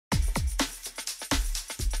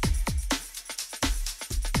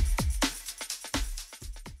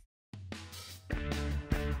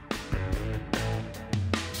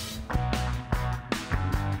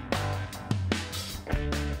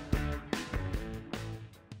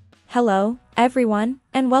Hello, everyone,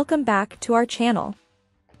 and welcome back to our channel.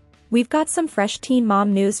 We've got some fresh teen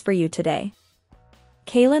mom news for you today.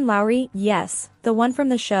 Kailyn Lowry, yes, the one from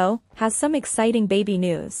the show, has some exciting baby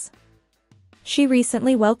news. She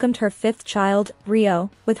recently welcomed her fifth child, Rio,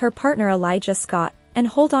 with her partner Elijah Scott, and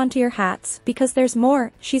hold on to your hats because there's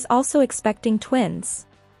more, she's also expecting twins.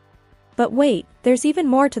 But wait, there's even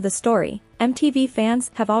more to the story. MTV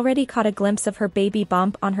fans have already caught a glimpse of her baby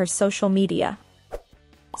bump on her social media.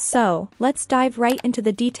 So, let's dive right into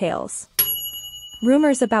the details.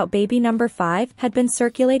 Rumors about baby number 5 had been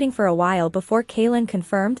circulating for a while before Kailyn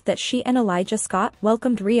confirmed that she and Elijah Scott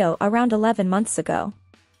welcomed Rio around 11 months ago.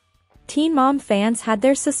 Teen mom fans had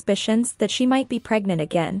their suspicions that she might be pregnant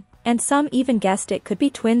again, and some even guessed it could be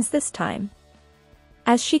twins this time.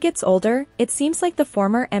 As she gets older, it seems like the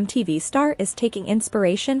former MTV star is taking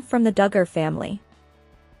inspiration from the Duggar family.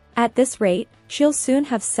 At this rate, she'll soon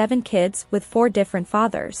have 7 kids with 4 different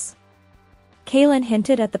fathers. Kailyn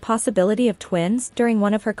hinted at the possibility of twins during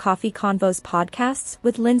one of her Coffee Convos podcasts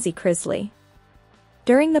with Lindsay Crisley.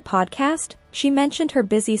 During the podcast, she mentioned her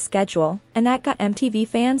busy schedule, and that got MTV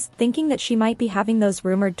fans thinking that she might be having those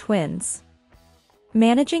rumored twins.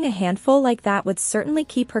 Managing a handful like that would certainly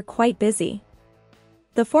keep her quite busy.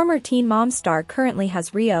 The former Teen Mom star currently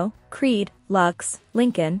has Rio, Creed, Lux,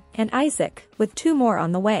 Lincoln, and Isaac, with 2 more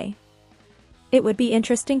on the way. It would be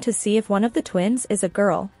interesting to see if one of the twins is a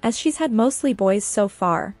girl, as she's had mostly boys so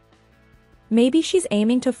far. Maybe she's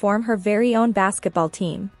aiming to form her very own basketball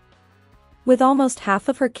team. With almost half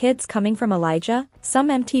of her kids coming from Elijah, some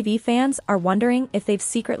MTV fans are wondering if they've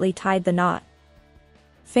secretly tied the knot.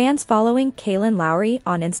 Fans following Kailyn Lowry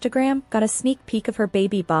on Instagram got a sneak peek of her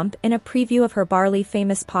baby bump in a preview of her Barely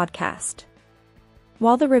Famous podcast.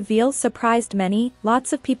 While the reveal surprised many,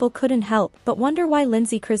 lots of people couldn't help but wonder why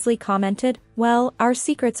Lindsay Crisley commented, "Well, our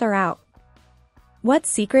secrets are out." What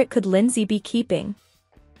secret could Lindsay be keeping?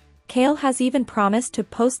 Kail has even promised to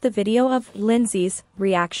post the video of Lindsay's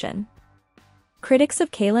reaction. Critics of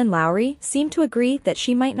Kailyn Lowry seem to agree that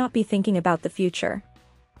she might not be thinking about the future.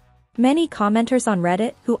 Many commenters on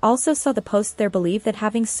Reddit who also saw the post there believe that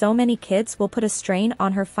having so many kids will put a strain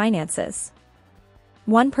on her finances.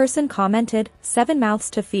 One person commented, 7 mouths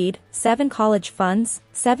to feed, 7 college funds,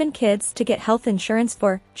 7 kids to get health insurance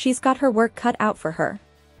for, she's got her work cut out for her.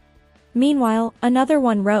 Meanwhile, another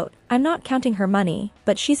one wrote, I'm not counting her money,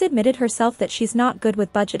 but she's admitted herself that she's not good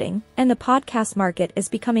with budgeting, and the podcast market is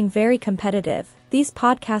becoming very competitive. These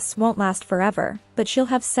podcasts won't last forever, but she'll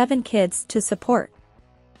have 7 kids to support.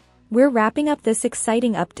 We're wrapping up this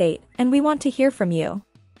exciting update, and we want to hear from you.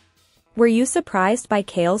 Were you surprised by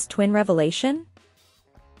Kail's twin revelation?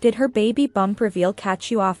 Did her baby bump reveal catch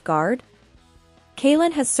you off guard?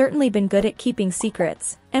 Kailyn has certainly been good at keeping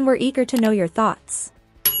secrets, and we're eager to know your thoughts.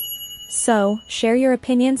 So, share your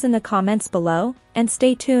opinions in the comments below, and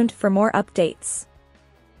stay tuned for more updates.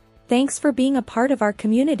 Thanks for being a part of our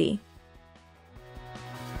community.